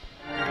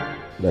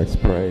Let's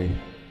pray.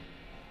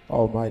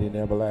 Almighty and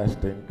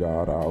everlasting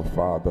God, our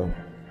Father,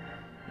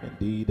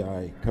 indeed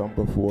I come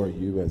before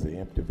you as an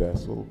empty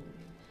vessel,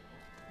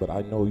 but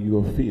I know you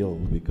are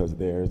filled because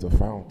there is a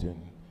fountain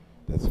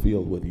that's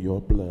filled with your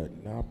blood.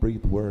 Now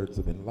breathe words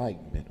of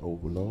enlightenment, O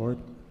Lord.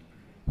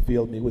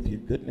 Fill me with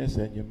your goodness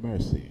and your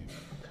mercy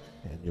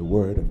and your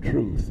word of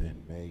truth.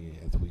 And may,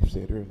 as we've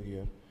said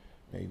earlier,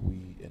 may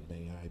we and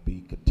may I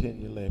be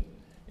continually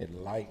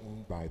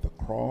enlightened by the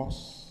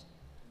cross,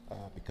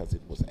 because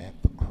it was at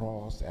the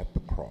cross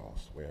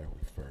where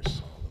we first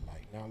saw the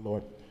light. Now,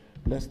 Lord,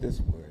 bless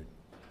this word.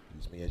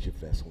 Use me as your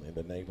vessel. In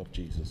the name of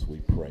Jesus,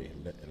 we pray.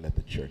 And let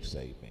the church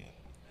say amen.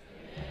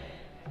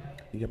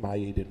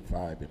 Nehemiah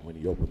 8:5, and when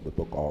he opened the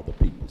book, all the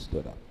people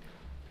stood up.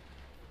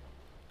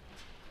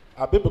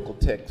 Our biblical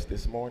text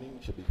this morning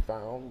should be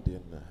found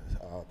in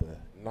the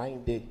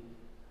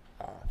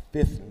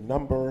 95th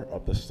number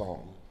of the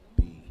Psalm,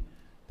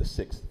 the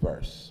 6th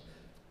verse.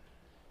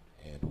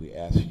 And we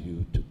ask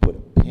you to put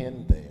a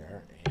pin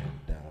there,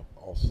 and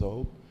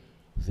also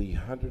the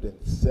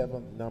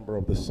 107th number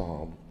of the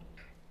Psalm,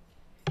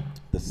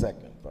 the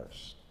 2nd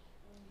verse.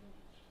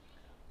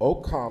 O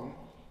come,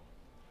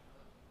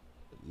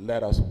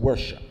 let us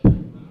worship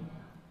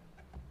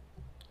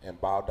and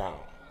bow down.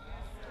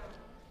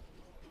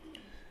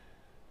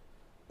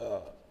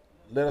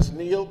 Let us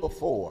kneel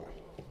before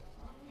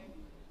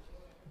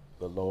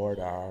the Lord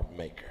our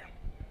Maker.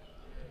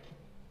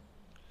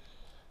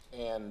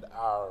 And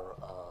our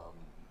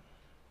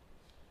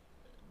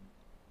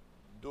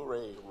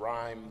Douay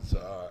Rhymes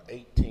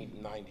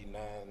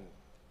 1899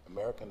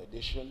 American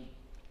edition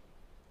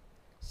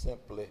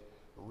simply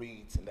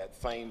reads in that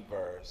same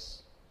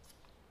verse,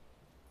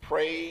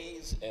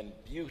 praise and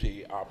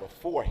beauty are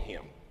before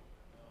him,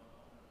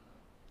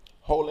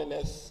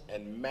 holiness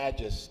and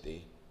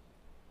majesty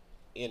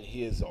in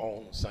his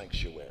own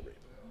sanctuary.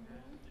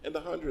 And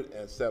the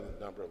 107th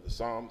number of the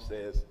Psalm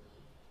says,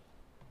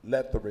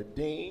 let the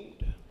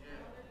redeemed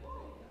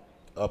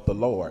of the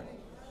Lord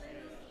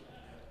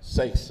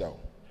say so,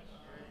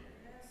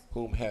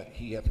 whom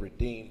he hath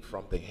redeemed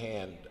from the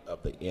hand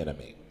of the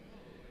enemy.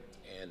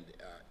 And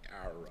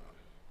our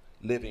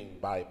Living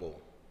Bible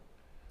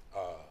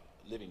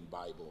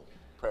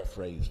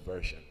paraphrase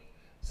version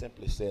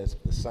simply says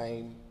the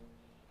same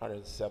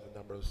 107th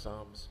number of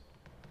Psalms.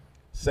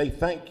 Say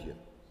thank you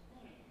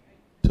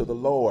to the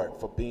Lord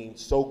for being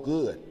so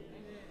good,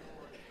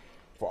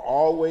 for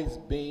always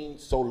being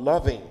so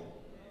loving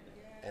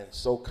and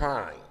so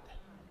kind.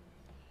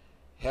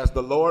 Has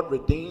the Lord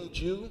redeemed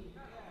you?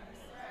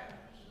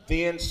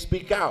 Then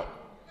speak out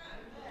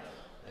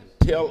and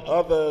tell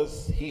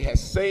others he has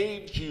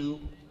saved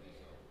you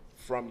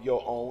from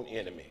your own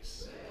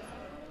enemies.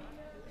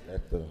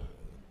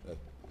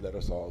 Let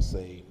us all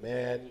say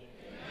amen.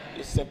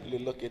 You simply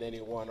look at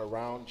anyone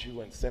around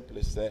you and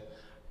simply say,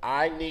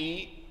 I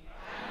need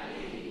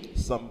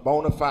some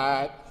bona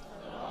fide,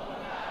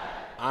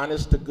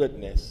 honest to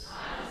goodness,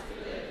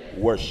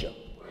 worship.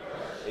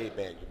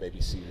 Amen. You may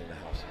be seated in the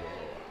house of the Lord.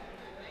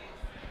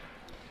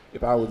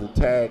 If I was to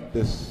tag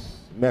this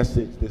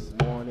message this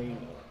morning,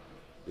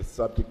 this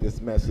subject, this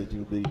message, it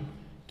would be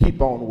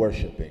keep on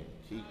worshiping.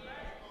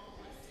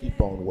 Keep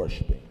on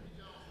worshiping.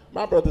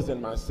 My brothers and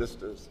my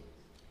sisters,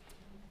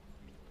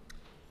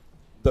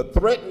 the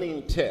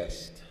threatening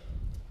test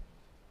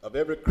of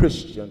every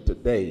Christian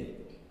today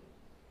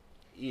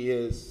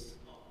is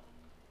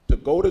to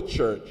go to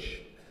church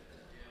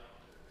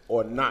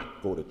or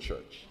not go to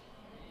church.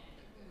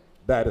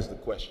 That is the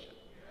question.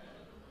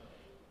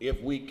 If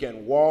we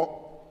can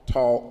walk,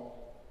 talk,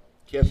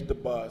 catch the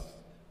bus,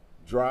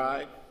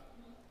 drive,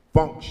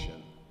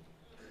 function,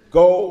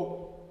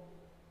 go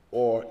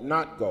or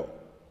not go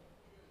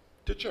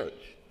to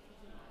church.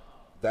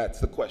 That's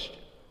the question.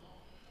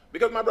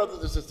 Because my brothers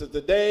and sisters,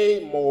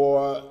 today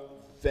more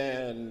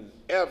than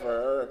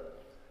ever,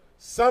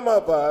 some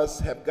of us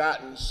have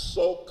gotten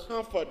so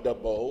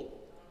comfortable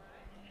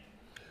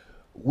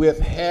with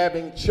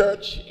having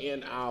church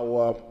in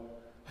our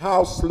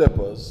house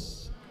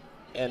slippers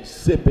and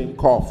sipping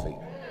coffee.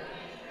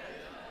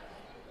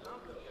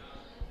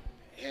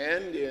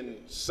 And in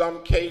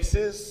some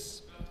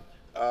cases,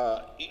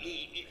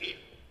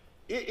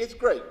 it's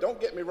great. Don't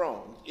get me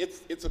wrong.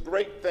 It's a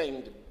great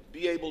thing to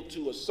be able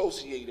to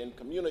associate and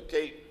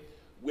communicate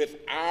with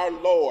our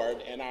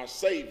Lord and our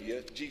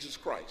Savior, Jesus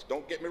Christ.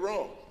 Don't get me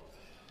wrong.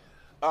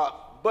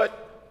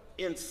 But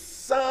in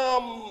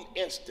some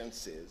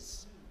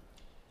instances,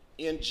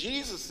 in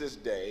Jesus'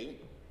 day,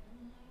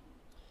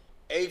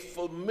 a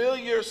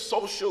familiar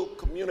social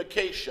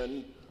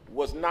communication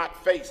was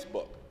not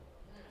Facebook,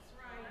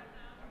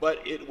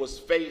 but it was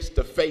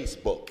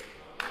face-to-Facebook.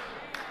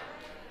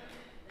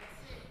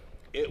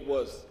 It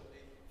was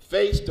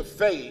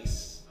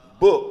face-to-face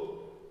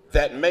book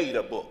that made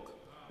a book.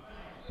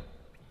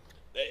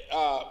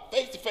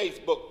 Face-to-face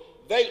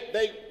book,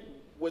 they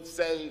would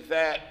say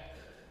that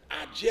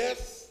I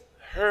just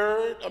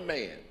heard a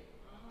man.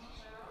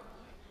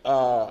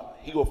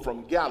 He was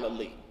from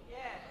Galilee.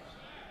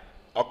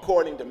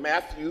 According to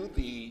Matthew,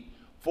 the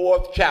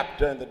 4th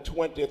chapter and the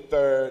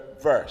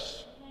 23rd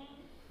verse.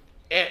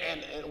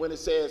 And when it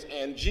says,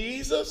 and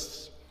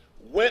Jesus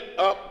went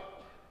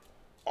up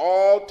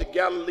all to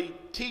Galilee,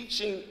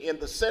 teaching in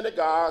the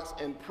synagogues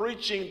and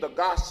preaching the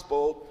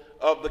gospel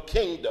of the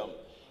kingdom,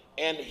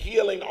 and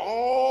healing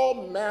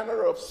all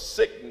manner of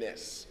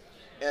sickness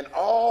and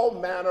all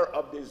manner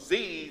of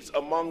disease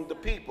among the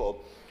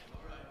people.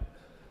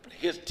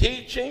 His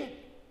teaching,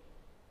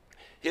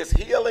 his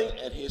healing,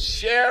 and his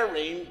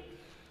sharing,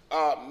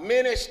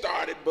 many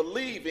started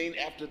believing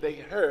after they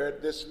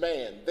heard this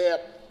man.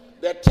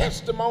 Their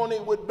testimony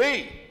would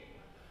be,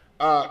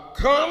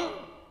 come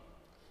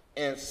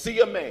and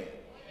see a man.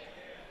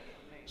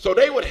 So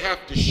they would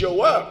have to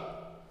show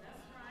up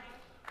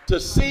to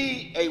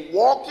see a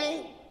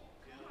walking,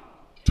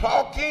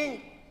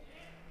 talking,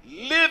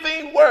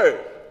 living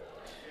word.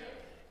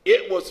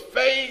 It was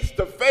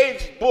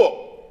face-to-face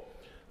book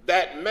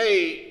that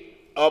made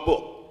a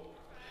book.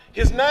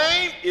 His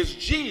name is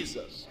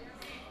Jesus.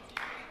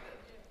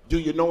 Do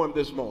you know him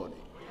this morning?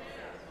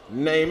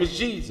 Name is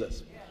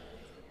Jesus.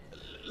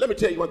 Let me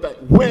tell you one thing.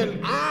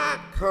 When I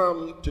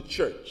come to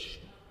church,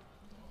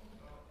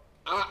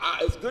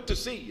 it's good to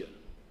see you.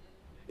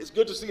 It's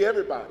good to see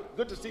everybody.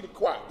 Good to see the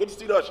choir. Good to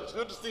see the ushers.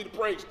 Good to see the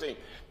praise team.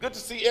 Good to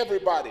see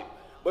everybody.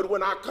 But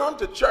when I come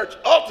to church,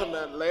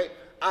 ultimately,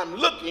 I'm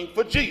looking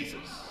for Jesus.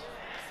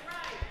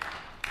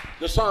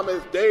 The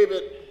psalmist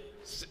David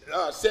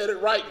said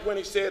it right when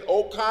he said,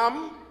 "Oh,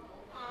 come,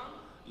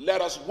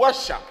 let us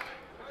worship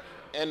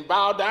and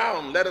bow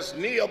down. Let us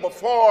kneel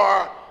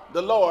before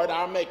the Lord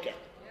our Maker."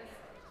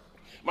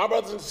 My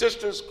brothers and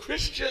sisters,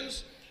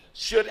 Christians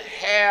should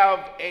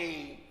have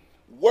a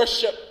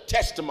worship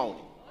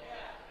testimony,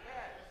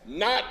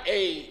 not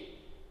a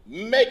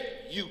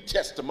make-you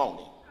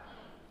testimony.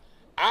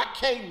 I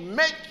can't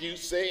make you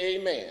say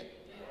amen.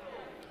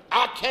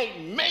 I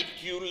can't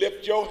make you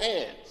lift your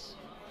hands.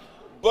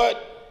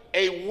 But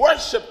a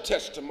worship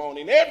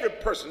testimony, and every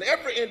person,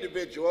 every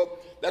individual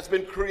that's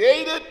been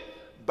created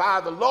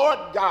by the Lord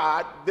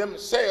God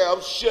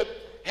themselves should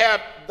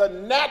have the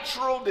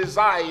natural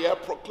desire,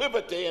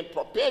 proclivity, and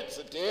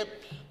propensity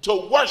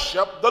to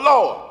worship the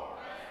Lord.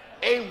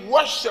 A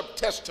worship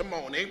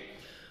testimony,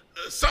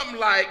 something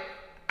like,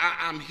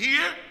 I'm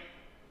here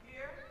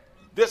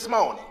this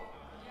morning.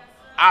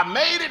 I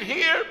made it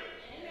here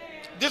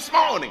this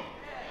morning.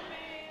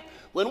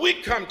 When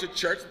we come to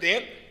church,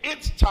 then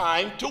it's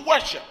time to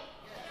worship.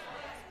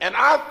 And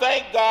I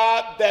thank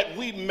God that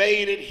we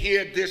made it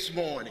here this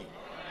morning.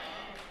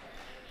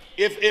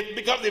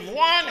 Because if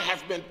one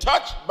has been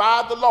touched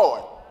by the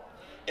Lord,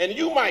 and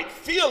you might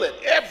feel it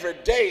every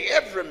day,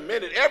 every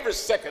minute, every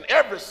second,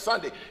 every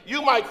Sunday,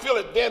 you might feel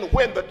it then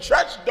when the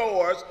church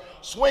doors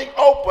swing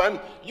open,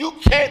 you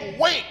can't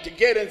wait to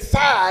get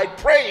inside,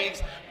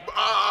 praise,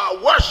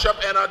 worship,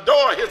 and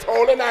adore his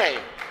holy name.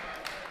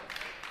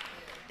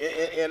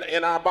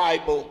 In our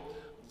Bible,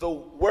 the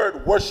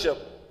word worship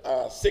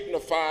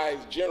signifies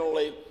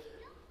generally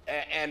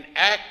an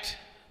act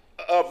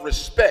of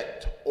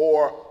respect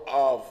or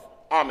of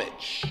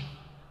homage.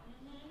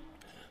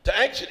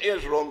 To ancient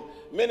Israel,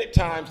 many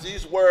times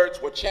these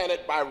words were chanted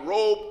by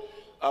robed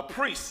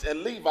priests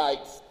and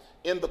Levites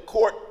in the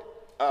court,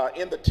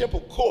 in the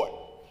temple court,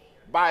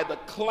 by the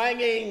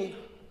clanging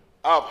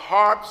of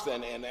harps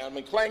and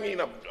clanging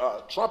of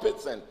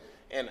trumpets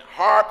and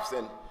harps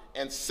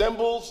and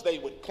cymbals. They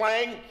would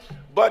clang,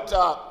 but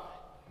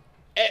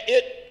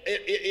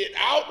it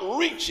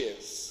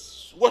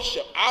outreaches,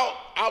 worship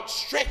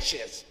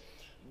outstretches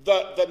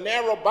the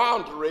narrow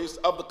boundaries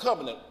of the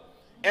covenant.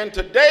 And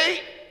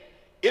today,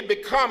 it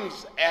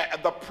becomes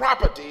the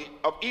property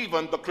of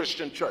even the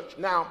Christian church.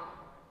 Now,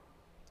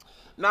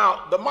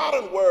 the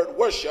modern word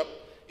worship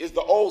is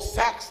the old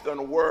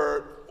Saxon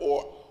word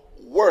or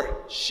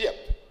worship.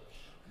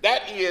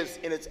 That is,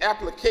 in its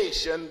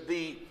application,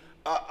 the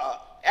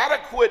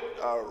adequate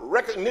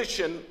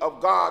recognition of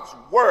God's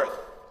worth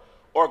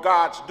or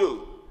God's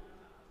due.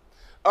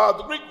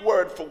 The Greek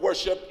word for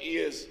worship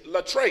is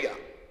latreia,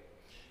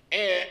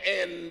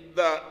 and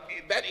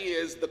that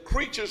is the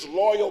creature's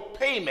loyal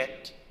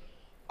payment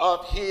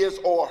of his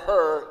or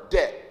her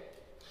debt.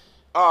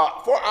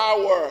 For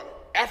our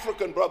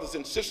African brothers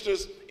and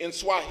sisters, in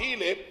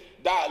Swahili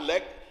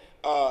dialect,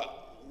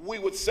 we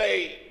would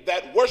say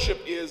that worship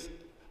is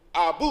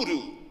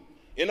abudu.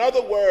 In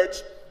other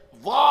words,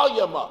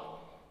 volume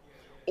up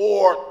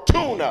or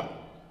tune up.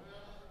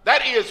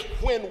 That is,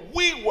 when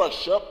we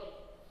worship,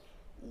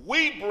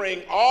 we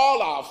bring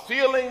all our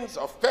feelings,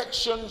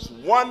 affections,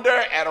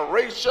 wonder,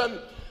 adoration,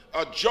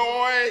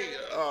 joy,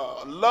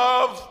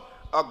 love,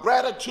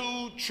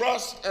 gratitude,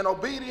 trust, and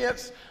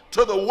obedience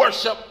to the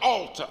worship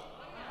altar.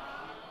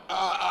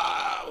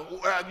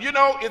 You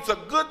know, it's a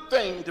good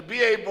thing to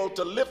be able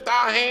to lift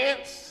our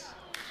hands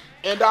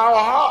and our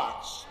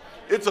hearts.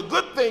 It's a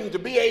good thing to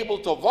be able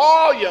to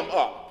volume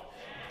up.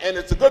 And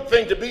it's a good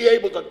thing to be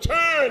able to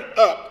turn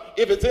up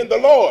if it's in the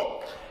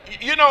Lord.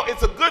 You know,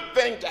 it's a good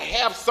thing to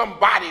have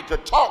somebody to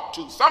talk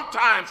to.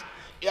 Sometimes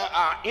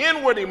our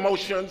inward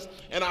emotions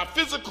and our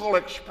physical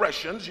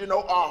expressions, you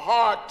know, are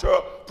hard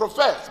to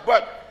profess.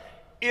 But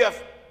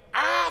if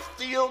I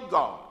feel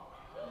God,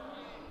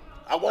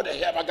 I wonder,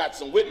 have I got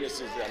some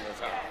witnesses in this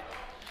house?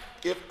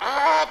 If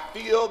I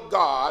feel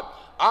God,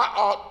 I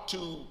ought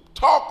to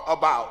talk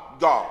about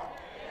God.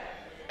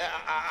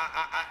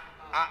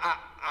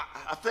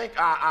 I think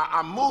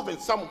I'm moving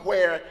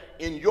somewhere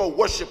in your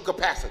worship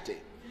capacity.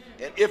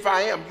 And if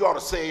I am, you ought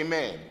to say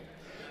amen.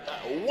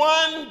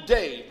 One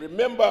day,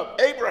 remember,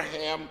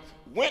 Abraham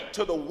went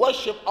to the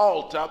worship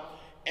altar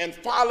and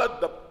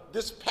followed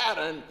this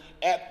pattern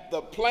at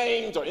the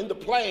plains, or in the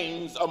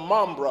plains of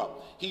Mamre.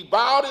 He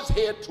bowed his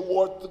head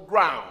toward the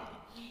ground.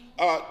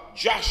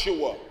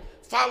 Joshua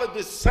followed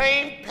this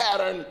same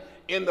pattern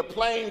in the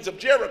plains of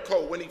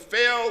Jericho when he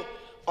fell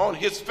on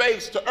his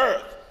face to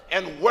earth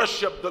and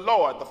worshiped the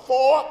Lord. The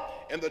 4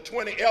 and the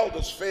 20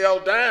 elders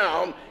fell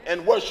down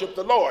and worshiped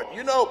the Lord.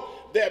 You know,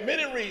 there are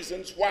many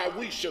reasons why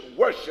we should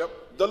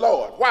worship the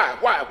Lord. Why?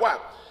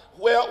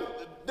 Well,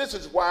 this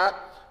is why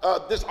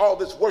all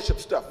this worship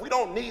stuff, we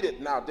don't need it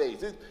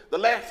nowadays. The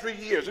last 3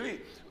 years,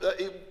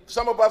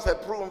 some of us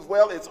have proven,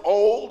 well, it's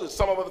old.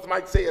 Some of us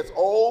might say it's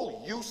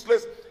old,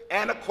 useless,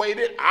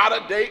 antiquated, out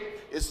of date.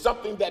 It's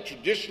something that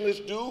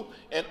traditionalists do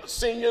and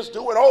seniors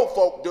do and old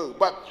folk do.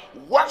 But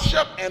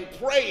worship and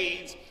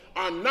praise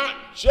are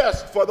not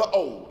just for the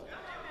old.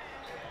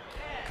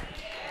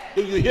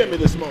 Do you hear me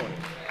this morning?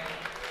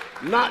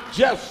 Not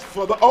just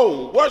for the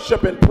old.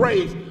 Worship and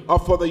praise are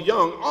for the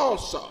young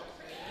also.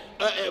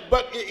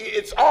 But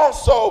it's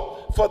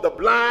also for the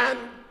blind,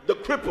 the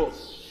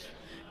cripples,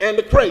 and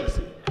the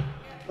crazy.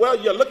 Well,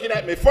 you're looking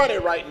at me funny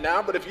right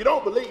now, but if you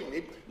don't believe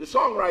me, the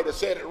songwriter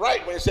said it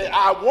right when he said,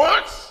 I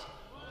once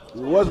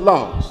was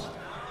lost,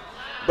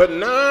 but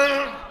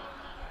now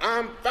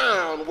I'm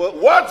found.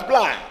 Was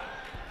blind,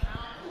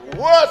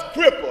 was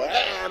crippled,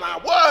 and I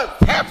was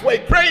halfway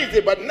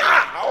crazy, but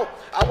now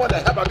I wonder,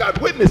 have I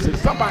got witnesses?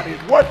 Somebody's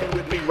working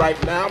with me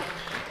right now.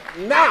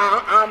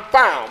 Now I'm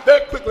found.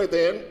 Very quickly,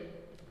 there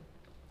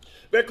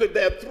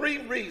are 3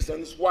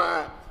 reasons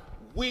why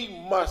we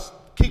must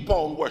keep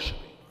on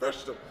worshiping.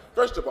 First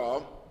of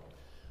all,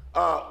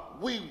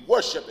 we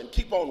worship and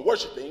keep on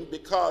worshiping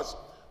because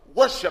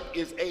worship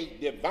is a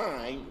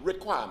divine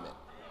requirement.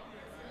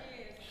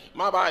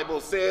 My Bible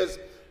says,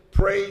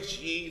 praise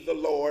ye the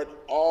Lord,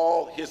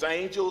 all his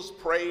angels,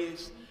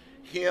 praise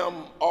him,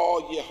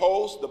 all ye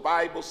hosts. The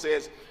Bible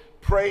says,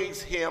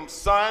 praise him,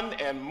 sun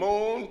and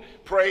moon,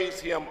 praise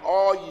him,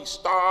 all ye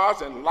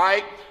stars and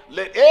light.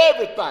 Let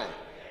everything,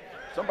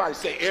 somebody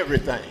say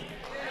everything.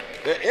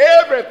 Let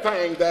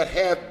everything that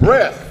hath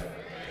breath,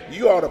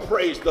 you ought to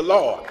praise the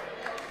Lord.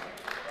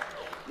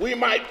 We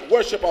might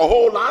worship a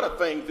whole lot of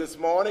things this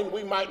morning.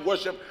 We might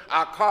worship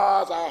our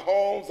cars, our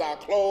homes, our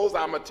clothes,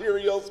 our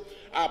materials,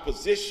 our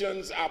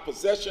positions, our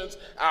possessions,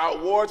 our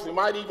awards. We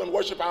might even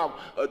worship our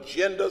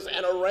agendas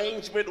and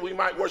arrangement. We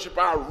might worship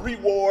our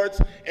rewards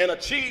and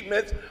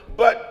achievements,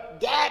 but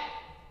that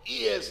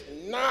is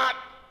not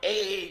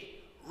a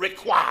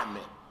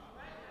requirement.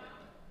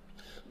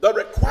 The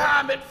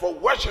requirement for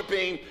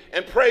worshiping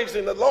and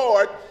praising the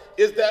Lord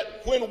is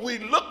that when we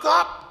look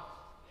up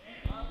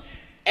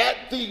at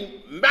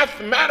the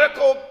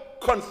mathematical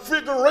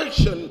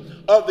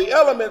configuration of the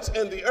elements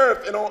in the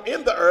earth and on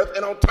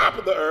top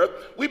of the earth,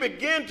 we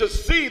begin to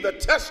see the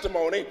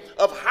testimony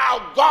of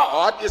how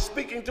God is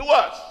speaking to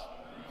us.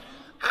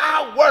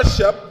 Our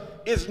worship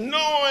is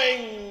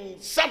knowing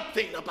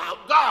something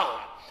about God.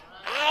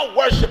 Our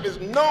worship is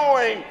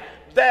knowing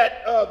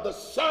that the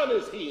sun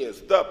is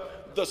his, the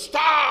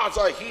stars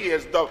are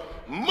his, the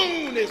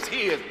moon is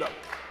his,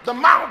 the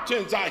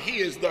mountains are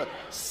his, the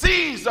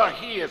seas are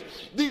his,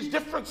 these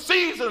different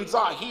seasons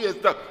are his,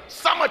 the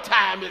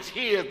summertime is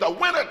his, the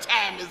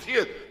wintertime is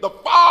his, the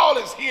fall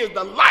is his,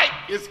 the light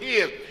is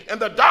his, and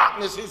the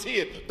darkness is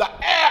his, the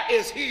air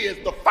is his,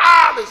 the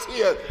fire is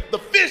his, the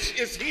fish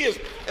is his.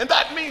 And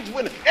that means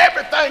when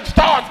everything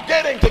starts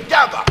getting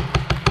together,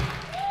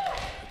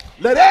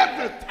 let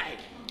everything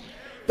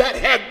that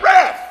had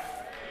breath,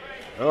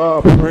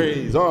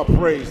 praise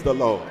the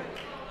Lord.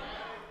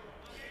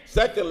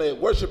 Secondly,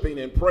 worshiping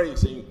and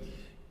praising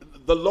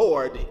the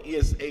Lord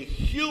is a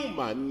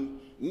human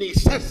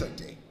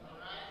necessity.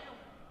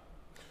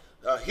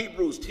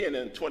 Hebrews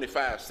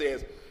 10:25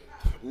 says,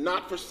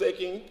 not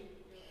forsaking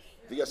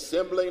the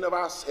assembling of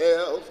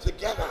ourselves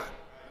together,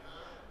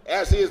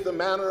 as is the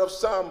manner of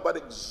some, but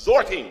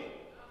exhorting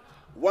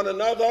one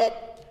another,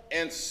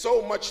 and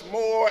so much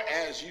more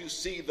as you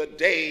see the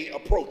day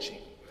approaching.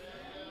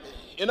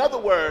 In other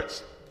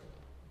words,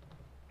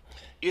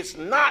 it's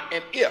not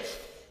an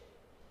if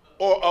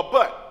or a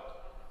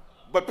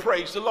but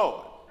praise the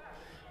Lord.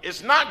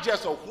 It's not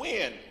just a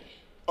when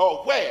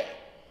or where,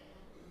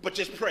 but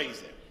just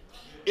praise him.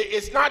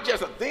 It's not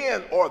just a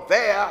then or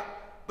there,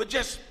 but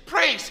just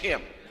praise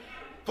him.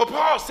 For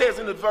Paul says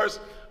in the verse,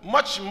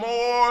 much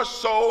more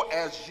so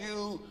as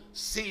you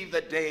see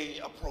the day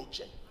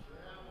approaching.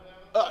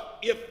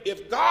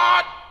 If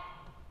God,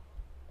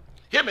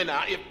 hear me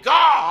now, if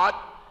God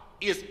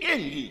is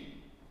in you,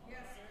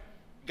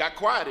 got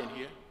quiet in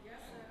here.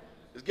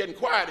 It's getting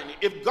quiet in here.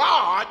 If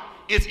God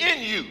is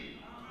in you,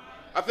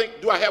 I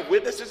think, do I have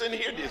witnesses in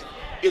here?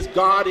 Is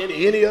God in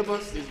any of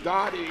us? Is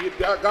God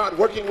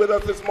working with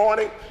us this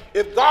morning?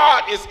 If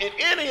God is in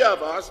any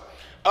of us,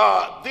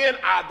 then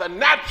the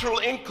natural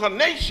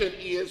inclination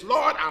is,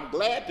 Lord, I'm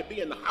glad to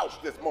be in the house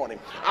this morning.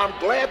 I'm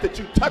glad that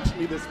you touched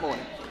me this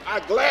morning.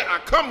 I'm glad I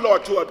come,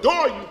 Lord, to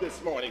adore you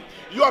this morning.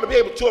 You ought to be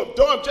able to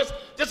adore him.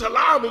 Just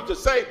allow me to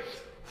say,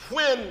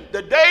 when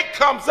the day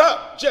comes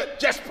up,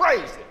 just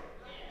praise him.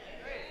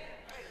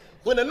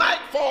 When the night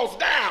falls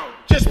down,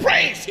 just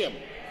praise him.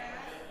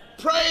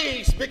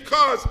 Praise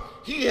because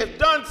he has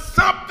done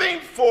something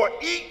for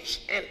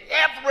each and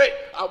every.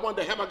 I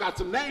wonder, have I got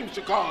some names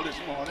to call this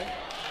morning?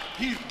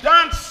 He's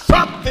done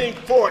something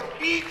for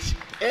each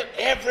and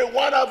every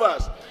one of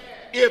us.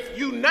 If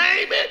you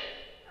name it,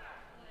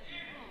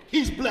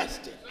 he's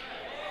blessed it.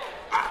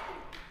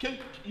 Can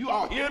you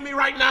all hear me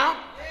right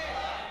now?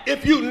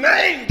 If you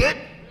named it,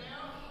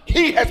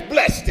 he has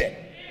blessed it.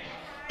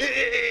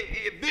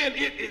 Then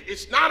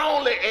it's not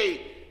only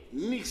a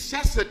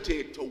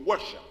necessity to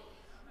worship,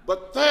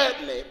 but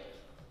thirdly,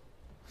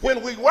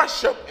 when we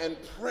worship and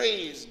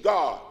praise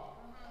God,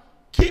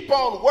 keep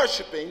on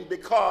worshiping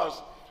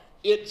because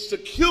it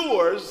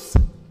secures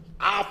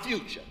our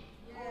future.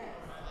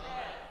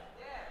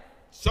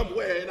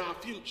 Somewhere in our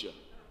future.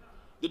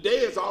 The day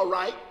is all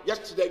right.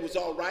 Yesterday was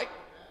all right.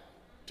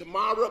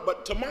 Tomorrow,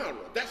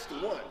 that's the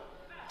one.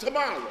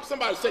 Tomorrow.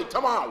 Somebody say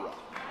tomorrow.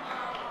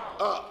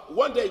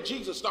 One day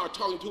Jesus started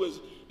talking to his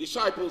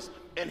disciples,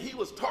 and he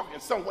was talking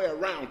somewhere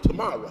around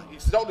tomorrow. He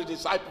told the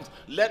disciples,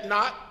 let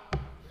not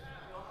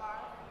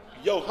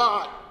your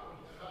heart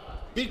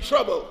be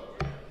troubled.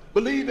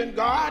 Believe in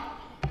God.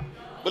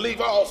 Believe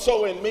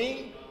also in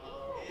me.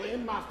 For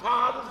in my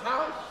Father's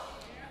house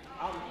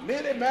are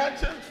many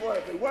mansions, for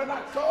if it were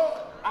not so,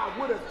 I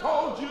would have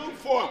told you,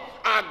 for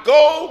I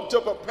go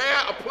to prepare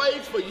a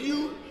place for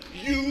you,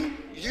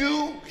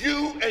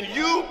 and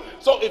you.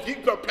 So if he's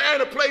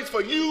preparing a place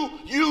for you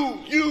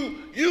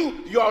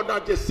ought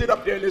not just sit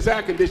up there in this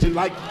air conditioning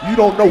like you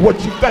don't know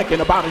what you're thinking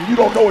about and you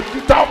don't know what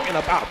you're talking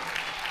about.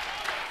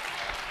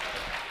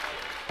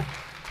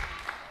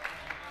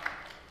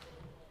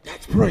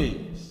 That's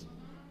praise.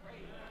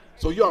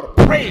 So you ought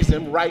to praise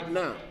him right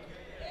now.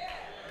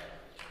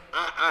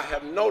 I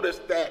have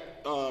noticed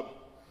that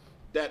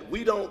that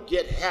we don't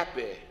get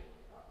happy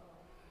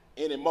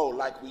anymore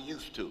like we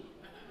used to.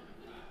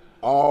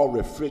 All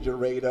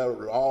refrigerator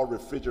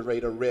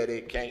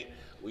ready.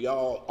 We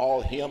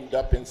all hemmed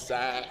up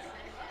inside.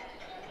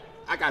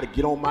 I gotta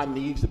get on my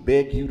knees to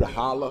beg you to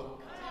holler.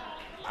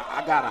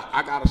 I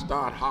gotta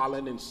start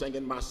hollering and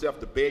singing myself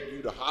to beg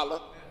you to holler.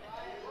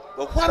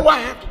 But why do I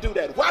have to do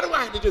that? Why do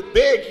I have to just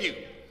beg you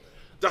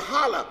to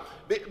holler?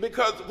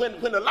 Because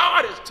when the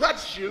Lord has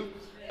touched you,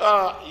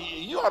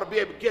 you ought to be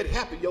able to get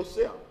happy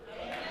yourself.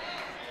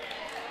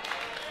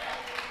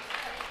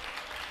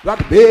 I have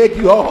to beg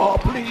you, oh,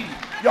 please.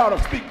 You ought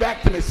to speak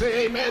back to me,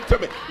 say amen to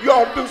me. You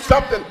ought to do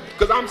something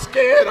because I'm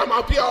scared. I'm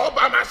out here all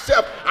by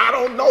myself. I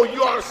don't know.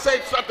 You ought to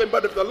say something.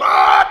 But if the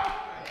Lord,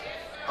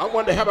 I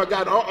wonder, have I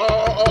got,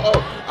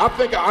 I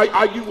think,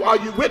 are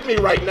you with me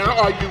right now?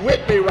 Are you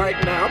with me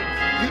right now?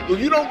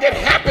 You don't get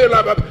happy.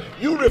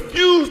 You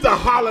refuse to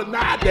holler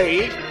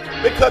nowadays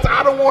because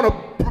I don't want to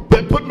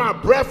put my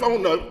breath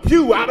on the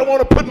pew. I don't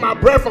want to put my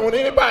breath on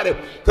anybody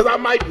because I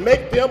might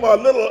make them a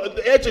little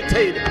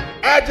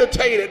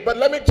agitated. But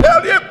let me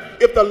tell you,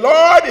 if the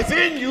Lord is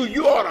in you,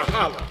 you ought to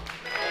holler.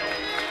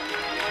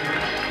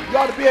 You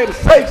ought to be able to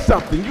say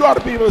something. You ought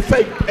to be able to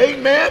say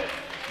amen.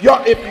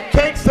 If you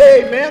can't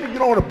say amen, you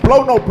don't want to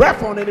blow no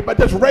breath on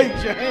anybody, just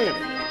raise your hand.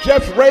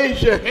 Just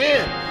raise your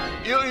hand.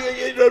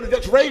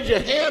 Just raise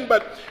your hand.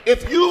 But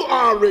if you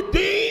are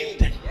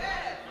redeemed,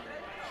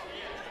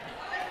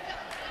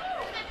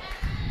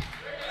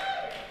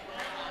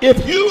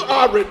 if you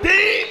are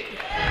redeemed,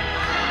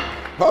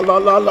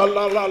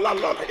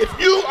 if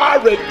you are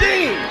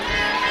redeemed,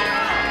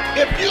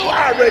 if you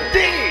are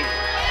redeemed,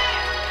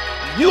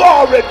 you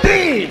are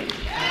redeemed.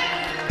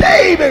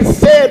 David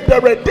said,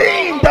 the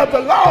redeemed of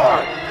the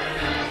Lord,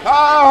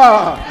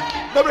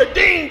 the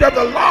redeemed of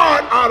the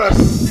Lord ought to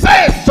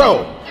say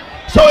so.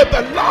 So if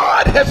the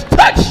Lord has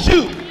touched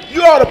you,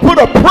 you ought to put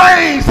a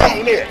praise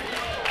on it.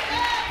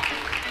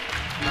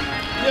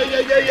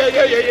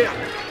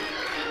 Yeah.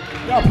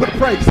 Y'all put a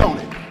praise on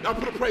it. Y'all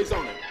put a praise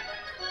on it.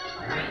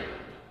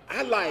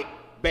 I like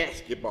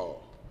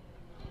basketball.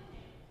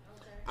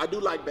 I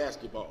do like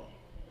basketball.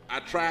 I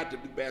tried to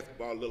do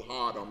basketball a little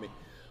hard on me,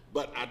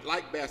 but I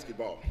like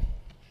basketball.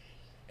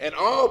 And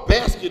all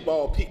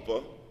basketball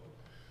people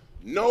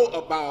know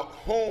about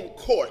home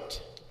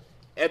court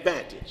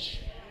advantage.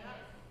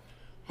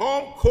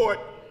 Home court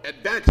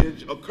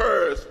advantage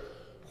occurs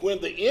when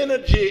the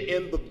energy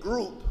in the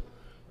group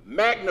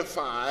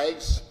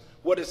magnifies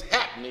what is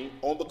happening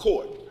on the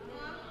court.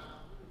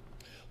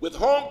 With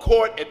home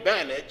court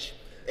advantage,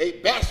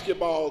 a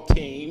basketball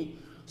team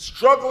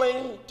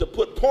struggling to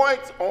put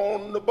points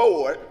on the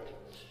board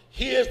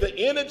hears the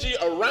energy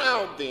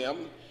around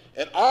them,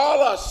 and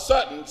all of a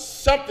sudden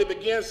something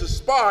begins to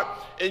spark,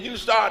 and you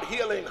start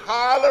hearing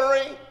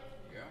hollering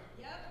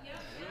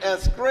and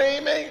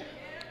screaming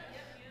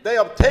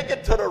They'll take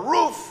it to the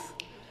roof.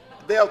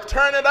 They'll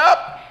turn it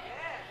up.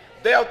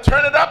 They'll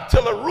turn it up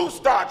till the roof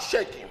starts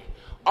shaking.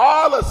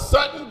 All of a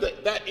sudden,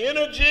 that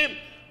energy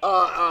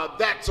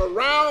that's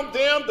around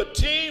them, the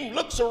team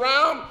looks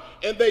around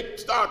and they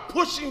start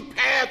pushing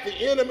past the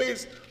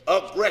enemy's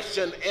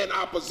aggression and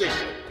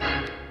opposition.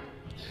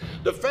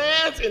 The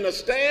fans in the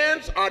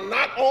stands are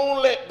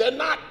they're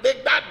not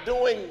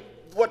doing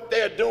what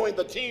they're doing,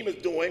 the team is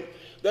doing.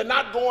 They're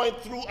not going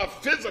through a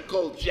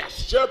physical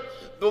gesture,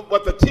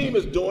 what the team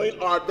is doing,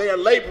 or they are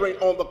laboring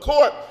on the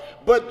court,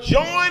 but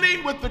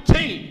joining with the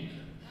team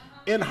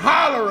in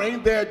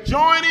hollering, they're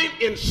joining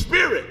in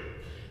spirit.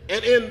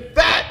 And in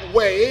that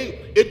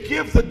way, it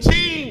gives the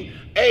team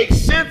a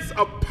sense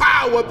of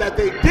power that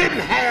they didn't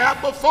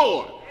have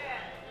before.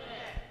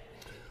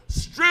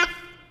 Strength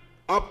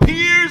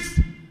appears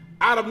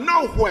out of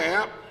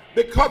nowhere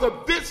because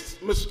of this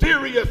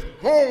mysterious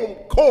home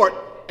court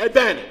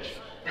advantage.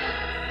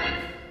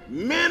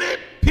 Many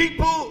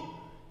people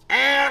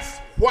ask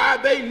why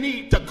they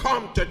need to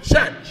come to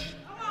church.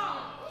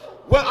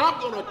 Well, I'm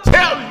going to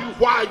tell you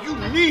why you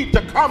need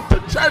to come to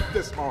church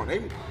this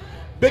morning,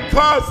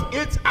 because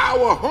it's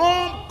our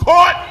home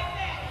court.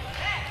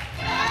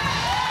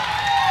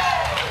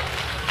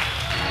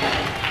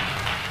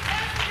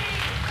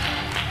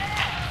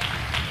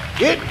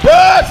 It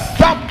does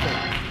something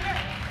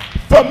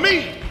for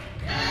me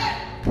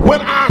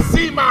when I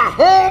see my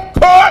home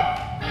court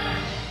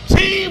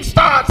team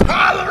starts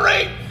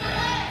hollering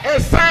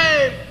and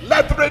saying,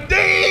 "Let the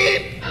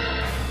redeemed."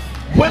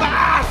 When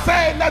I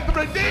say, "Let the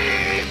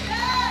redeemed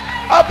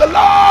of the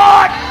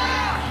Lord,"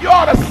 you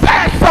ought to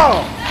say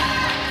so.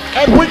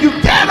 And when you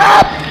get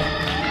up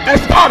and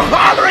start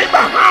hollering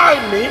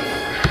behind me,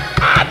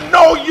 I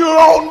know you're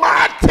on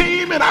my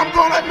team and I'm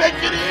going to make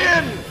it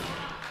in.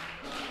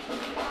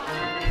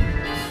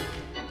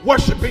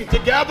 Worshiping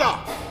together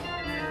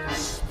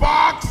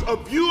sparks a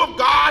view of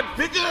God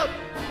bigger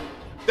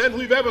than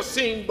we've ever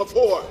seen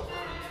before.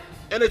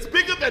 And it's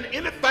bigger than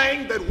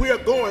anything that we're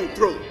going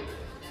through.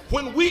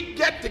 When we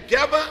get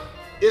together,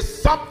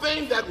 it's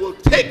something that will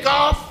take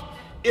off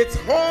its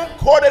home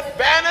court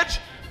advantage,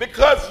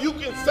 because you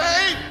can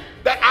say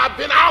that I've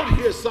been out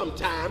here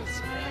sometimes.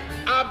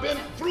 I've been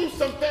through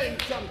some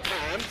things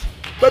sometimes.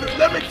 But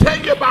let me tell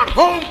you about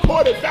home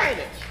court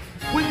advantage.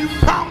 When you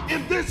come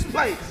in this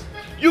place,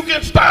 you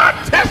can start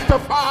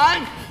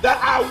testifying that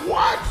I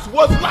once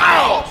was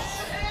lost,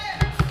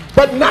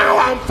 but now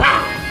I'm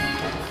found.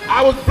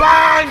 I was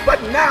blind,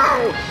 but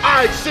now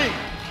I see.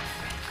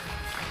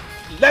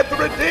 Let the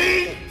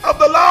redeemed of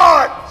the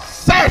Lord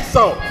say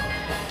so.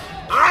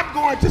 I'm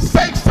going to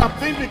say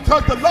something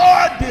because the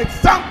Lord did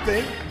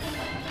something.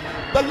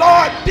 The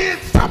Lord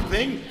did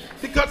something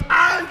because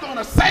I'm going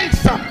to say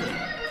something.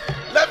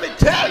 Let me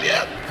tell you,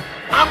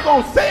 I'm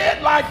going to say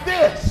it like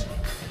this.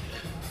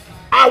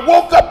 I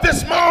woke up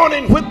this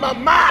morning with my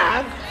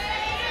mind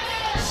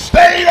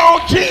stayed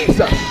on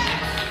Jesus,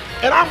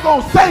 and I'm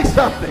going to say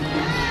something.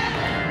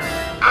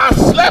 I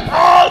slept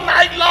all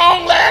night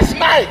long last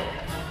night,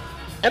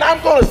 and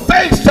I'm going to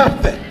say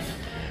something.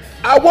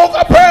 I woke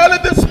up early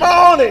this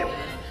morning,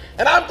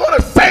 and I'm going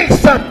to say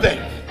something.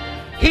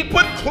 He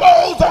put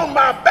clothes on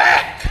my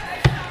back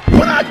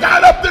when I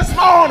got up this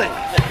morning,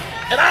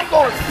 and I'm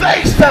going to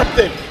say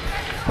something.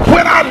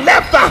 When I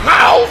left the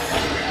house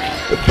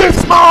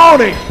this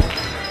morning,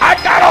 I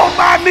got on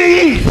my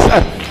knees,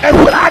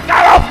 and when I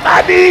got off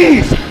my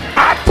knees,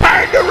 I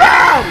turned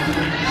around,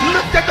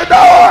 looked at the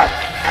door,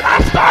 and I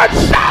started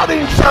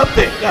shouting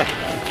something.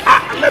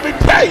 Let me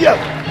tell you,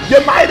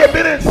 you might have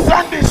been in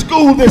Sunday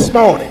school this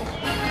morning,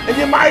 and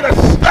you might have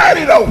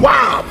studied a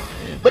while,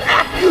 but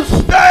after you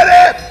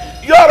studied,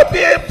 you ought to be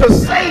able to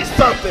say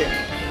something.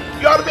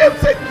 You ought to be able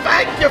to say,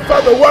 "Thank you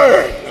for the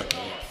word.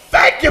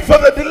 Thank you for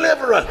the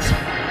deliverance."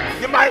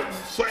 You might,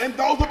 and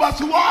those of us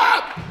who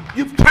are,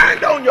 you've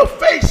turned on your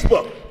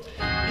Facebook,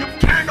 you've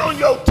turned on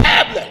your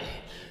tablet,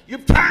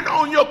 you've turned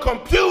on your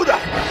computer,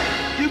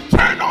 you've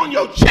turned on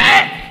your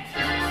chat,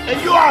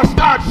 and you ought to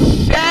start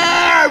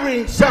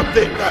sharing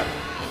something.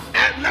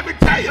 And let me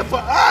tell you,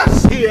 for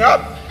us here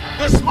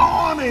this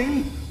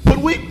morning,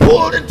 when we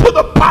pulled into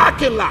the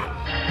parking lot,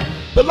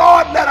 the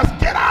Lord let us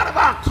get out of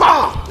our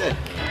car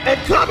and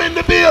come in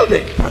the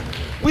building.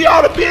 We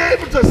ought to be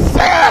able to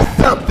say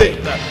something.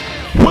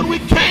 When we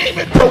came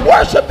into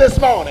worship this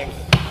morning,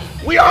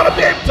 we ought to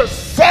be able to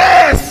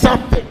say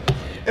something.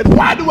 And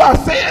why do I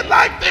say it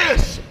like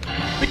this?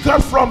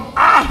 Because from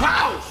our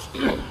house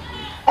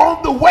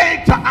on the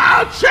way to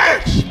our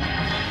church,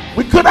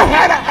 we could have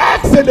had an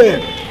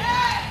accident.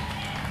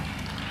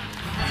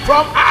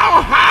 From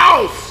our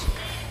house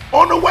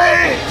on the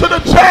way to the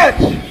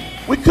church,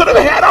 we could have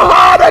had a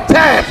heart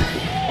attack.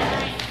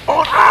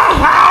 On our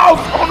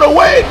house on the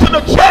way to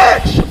the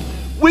church,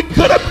 we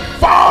could have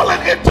fallen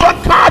into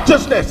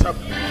unconsciousness.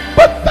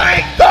 But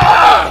thank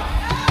God,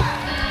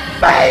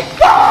 thank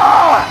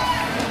God,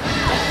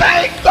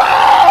 thank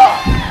God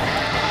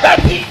that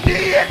He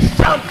did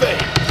something.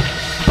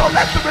 So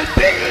let the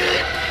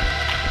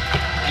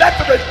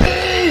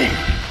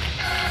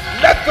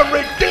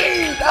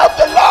redeemed of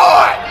the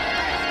Lord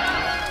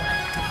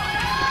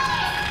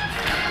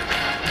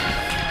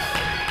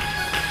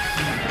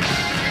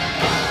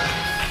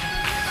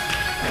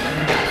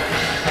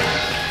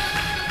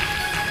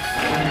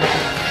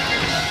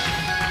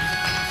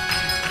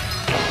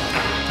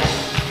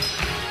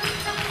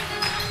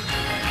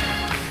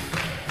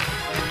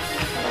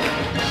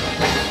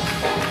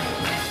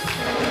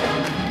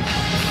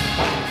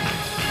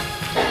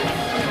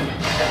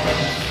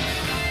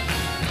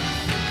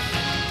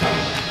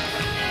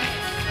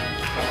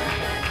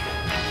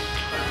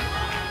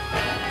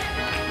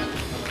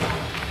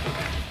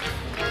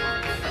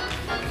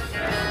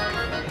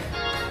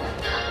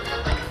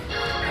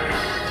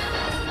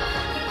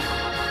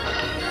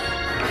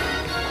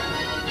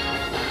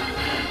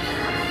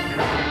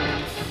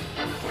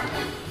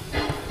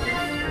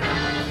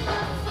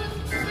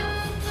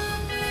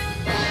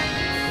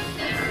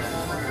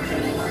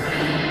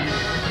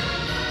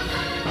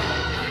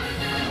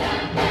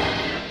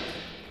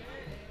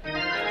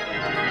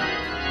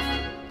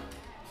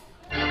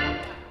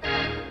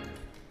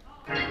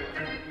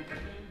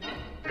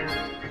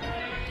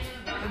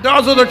The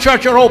doors of the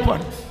church are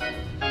open.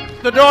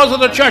 The doors of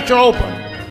the church are open.